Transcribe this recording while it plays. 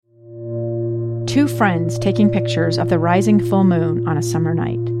Two friends taking pictures of the rising full moon on a summer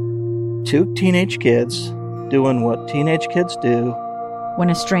night. Two teenage kids doing what teenage kids do. When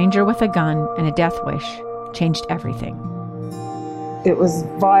a stranger with a gun and a death wish changed everything. It was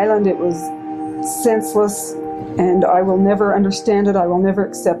violent, it was senseless, and I will never understand it, I will never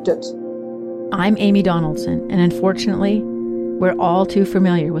accept it. I'm Amy Donaldson, and unfortunately, we're all too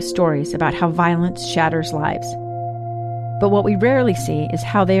familiar with stories about how violence shatters lives. But what we rarely see is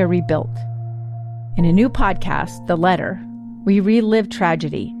how they are rebuilt. In a new podcast, The Letter, we relive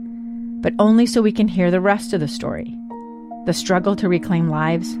tragedy, but only so we can hear the rest of the story. The struggle to reclaim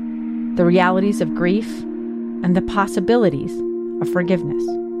lives, the realities of grief, and the possibilities of forgiveness.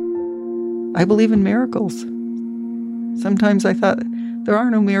 I believe in miracles. Sometimes I thought, there are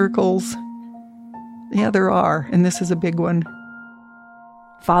no miracles. Yeah, there are, and this is a big one.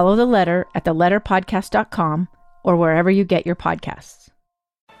 Follow The Letter at theletterpodcast.com or wherever you get your podcasts.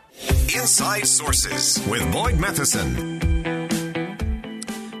 Inside Sources with Boyd Matheson.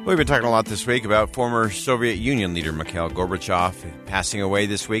 We've been talking a lot this week about former Soviet Union leader Mikhail Gorbachev passing away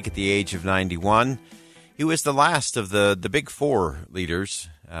this week at the age of 91. He was the last of the big four leaders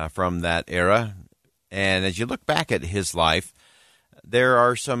from that era. And as you look back at his life, there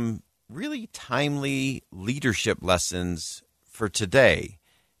are some really timely leadership lessons for today.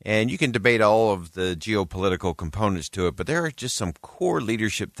 And you can debate all of the geopolitical components to it, but there are just some core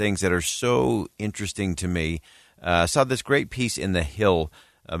leadership things that are so interesting to me. I saw this great piece in The Hill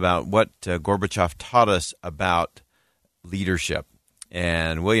about what Gorbachev taught us about leadership.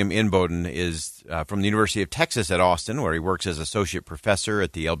 And William Inboden is from the University of Texas at Austin, where he works as associate professor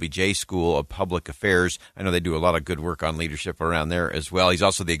at the LBJ School of Public Affairs. I know they do a lot of good work on leadership around there as well. He's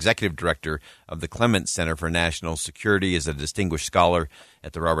also the executive director of the Clements Center for National Security, is a distinguished scholar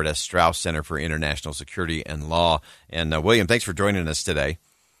at the Robert S. Strauss Center for International Security and Law. And William, thanks for joining us today.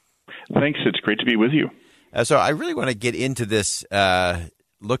 Thanks. It's great to be with you. So I really want to get into this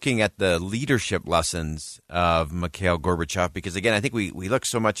looking at the leadership lessons of Mikhail Gorbachev, because again, I think we look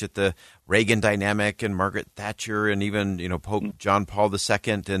so much at the Reagan dynamic and Margaret Thatcher and even, Pope John Paul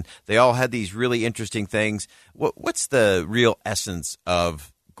II, and they all had these really interesting things. What's the real essence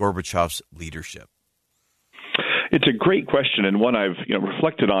of Gorbachev's leadership? It's a great question, and one I've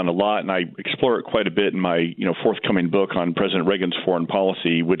reflected on a lot, and I explore it quite a bit in my forthcoming book on President Reagan's foreign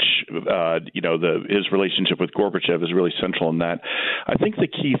policy, which his relationship with Gorbachev is really central in that. I think the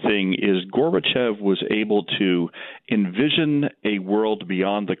key thing is Gorbachev was able to envision a world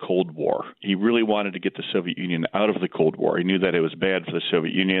beyond the Cold War. He really wanted to get the Soviet Union out of the Cold War. He knew that it was bad for the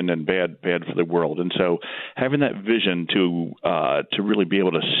Soviet Union and bad for the world, and so having that vision to really be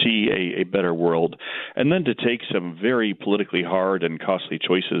able to see a better world, and then to take some very politically hard and costly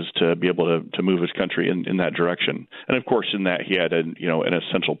choices to be able to move his country in that direction. And of course, in that he had an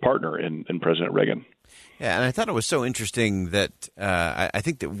essential partner in President Reagan. Yeah, and I thought it was so interesting that I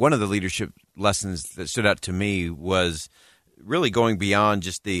think that one of the leadership lessons that stood out to me was really going beyond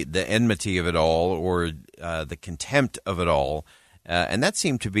just the enmity of it all or the contempt of it all. And that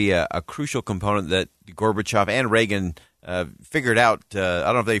seemed to be a crucial component that Gorbachev and Reagan figured out. I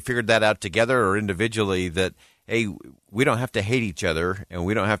don't know if they figured that out together or individually, that hey, we don't have to hate each other and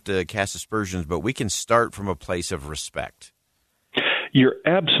we don't have to cast aspersions, but we can start from a place of respect. You're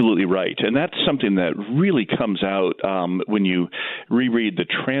absolutely right, and that's something that really comes out when you reread the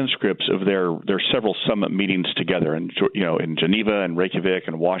transcripts of their several summit meetings together, in Geneva and Reykjavik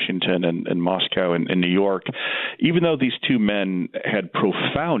and Washington and Moscow and New York. Even though these two men had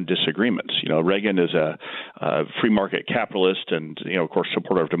profound disagreements, Reagan is a free market capitalist and of course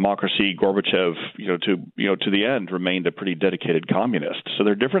supporter of democracy. Gorbachev, to the end remained a pretty dedicated communist. So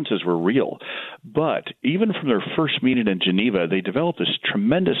their differences were real, but even from their first meeting in Geneva, they developed this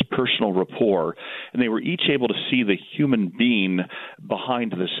tremendous personal rapport, and they were each able to see the human being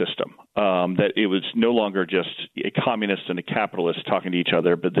behind the system, that it was no longer just a communist and a capitalist talking to each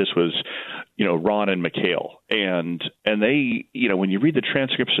other, but this was, Ron and Mikhail. And they, when you read the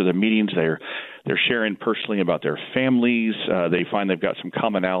transcripts of the meetings, they're sharing personally about their families. They find they've got some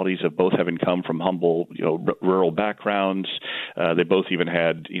commonalities of both having come from humble, rural backgrounds. They both even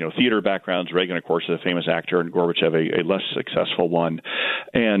had, theater backgrounds. Reagan, of course, is a famous actor, and Gorbachev a less successful one.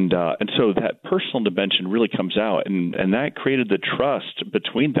 And so that personal dimension really comes out, and that created the trust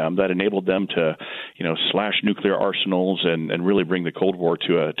between them that enabled them to, slash nuclear arsenals and really bring the Cold War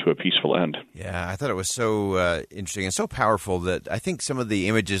to a peaceful end. Yeah, I thought it was so interesting and so powerful that I think some of the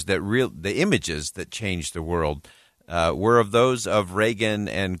images that changed the world were of those of Reagan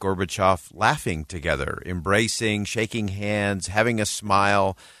and Gorbachev laughing together, embracing, shaking hands, having a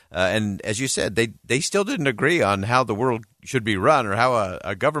smile. And as you said, they still didn't agree on how the world should be run or how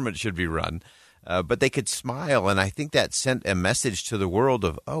a government should be run. but they could smile. And I think that sent a message to the world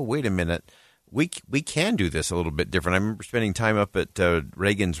of, oh, wait a minute, we can do this a little bit different. I remember spending time up at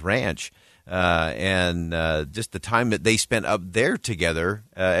Reagan's ranch, and just the time that they spent up there together,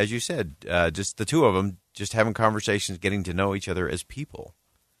 as you said, just the two of them, just having conversations, getting to know each other as people.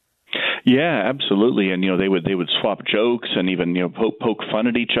 Yeah, absolutely. And, they would swap jokes and even, poke fun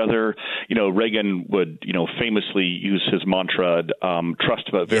at each other. Reagan would, famously use his mantra, trust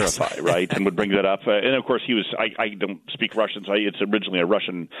but verify, yes. Right? And would bring that up. And of course, I don't speak Russian, so it's originally a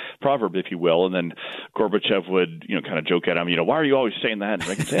Russian proverb, if you will. And then Gorbachev would, kind of joke at him, why are you always saying that? And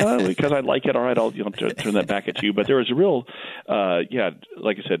Reagan would say, oh, because I like it. All right, I'll turn that back at you. But there was a real,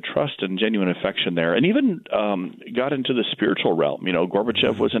 like I said, trust and genuine affection there. And even got into the spiritual realm.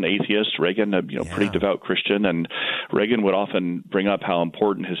 Gorbachev was an atheist. Reagan, pretty devout Christian, and Reagan would often bring up how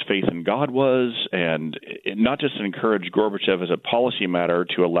important his faith in God was, and not just encourage Gorbachev as a policy matter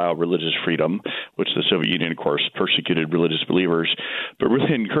to allow religious freedom, which the Soviet Union, of course, persecuted religious believers, but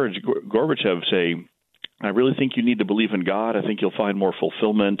really encourage Gorbachev, say, I really think you need to believe in God. I think you'll find more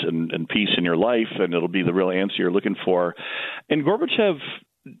fulfillment and peace in your life, and it'll be the real answer you're looking for. And Gorbachev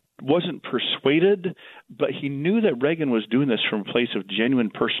wasn't persuaded, but he knew that Reagan was doing this from a place of genuine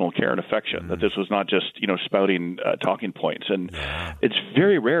personal care and affection, that this was not just, spouting talking points. And it's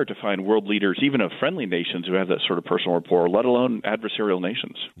very rare to find world leaders, even of friendly nations, who have that sort of personal rapport, let alone adversarial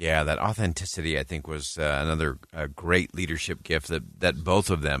nations. Yeah, that authenticity, I think, was another great leadership gift that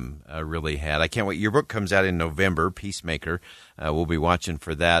both of them really had. I can't wait. Your book comes out in November, Peacemaker. We'll be watching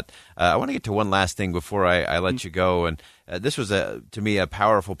for that. I want to get to one last thing before I let you go. And this was, to me, a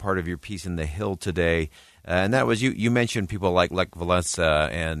powerful part of your piece in The Hill today. And that was, you mentioned people like Lech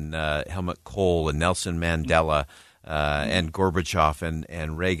Walesa and Helmut Kohl and Nelson Mandela and Gorbachev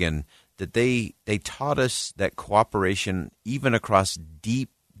and Reagan, that they taught us that cooperation, even across deep,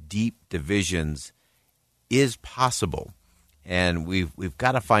 deep divisions, is possible. And we've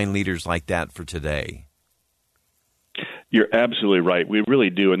got to find leaders like that for today. You're absolutely right. We really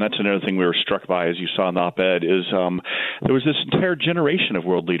do. And that's another thing we were struck by, as you saw in the op-ed, is there was this entire generation of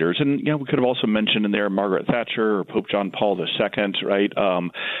world leaders. And, we could have also mentioned in there Margaret Thatcher or Pope John Paul II, right?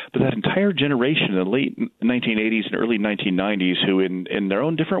 But that entire generation in the late 1980s and early 1990s who, in their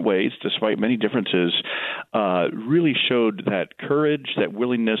own different ways, despite many differences, really showed that courage, that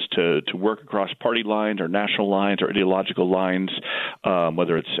willingness to work across party lines or national lines or ideological lines,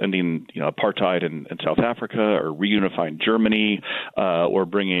 whether it's ending apartheid in South Africa or reunifying Germany, or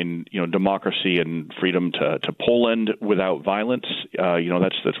bringing democracy and freedom to Poland without violence.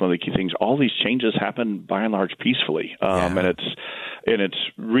 That's one of the key things. All these changes happen by and large peacefully, and it's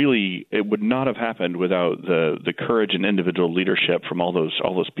really, it would not have happened without the courage and individual leadership from all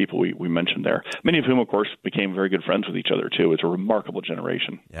those people we mentioned there. Many of whom, of course, became very good friends with each other too. It's a remarkable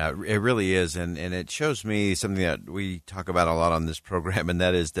generation. Yeah, it really is, and it shows me something that we talk about a lot on this program, and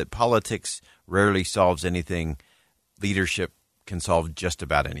that is that politics rarely solves anything. Leadership can solve just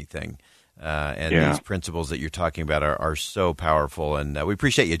about anything. These principles that you're talking about are so powerful. And we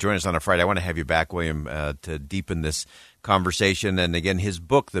appreciate you joining us on a Friday. I want to have you back, William, to deepen this conversation. And again, his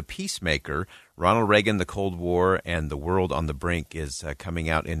book, The Peacemaker, Ronald Reagan, the Cold War, and the World on the Brink, is coming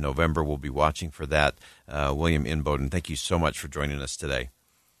out in November. We'll be watching for that. William Inboden, thank you so much for joining us today.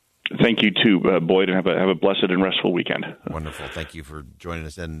 Thank you, too, Boyd, and have a blessed and restful weekend. Wonderful. Thank you for joining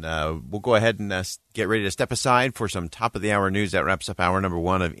us. And we'll go ahead and get ready to step aside for some top-of-the-hour news. That wraps up hour number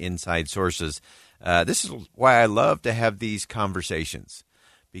one of Inside Sources. This is why I love to have these conversations,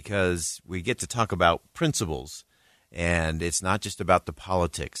 because we get to talk about principles, and it's not just about the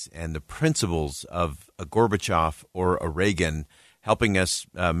politics and the principles of a Gorbachev or a Reagan helping us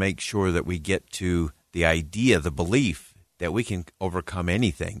make sure that we get to the idea, the belief, that we can overcome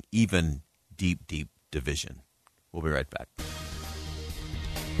anything, even deep, deep division. We'll be right back.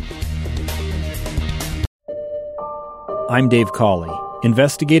 I'm Dave Cawley,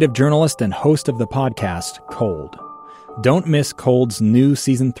 investigative journalist and host of the podcast Cold. Don't miss Cold's new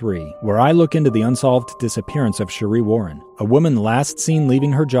Season 3, where I look into the unsolved disappearance of Cherie Warren, a woman last seen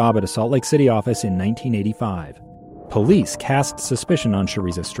leaving her job at a Salt Lake City office in 1985. Police cast suspicion on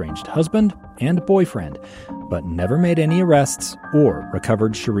Cherie's estranged husband and boyfriend, but never made any arrests or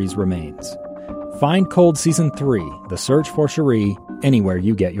recovered Cherie's remains. Find Cold Season 3, The Search for Cherie, anywhere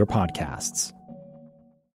you get your podcasts.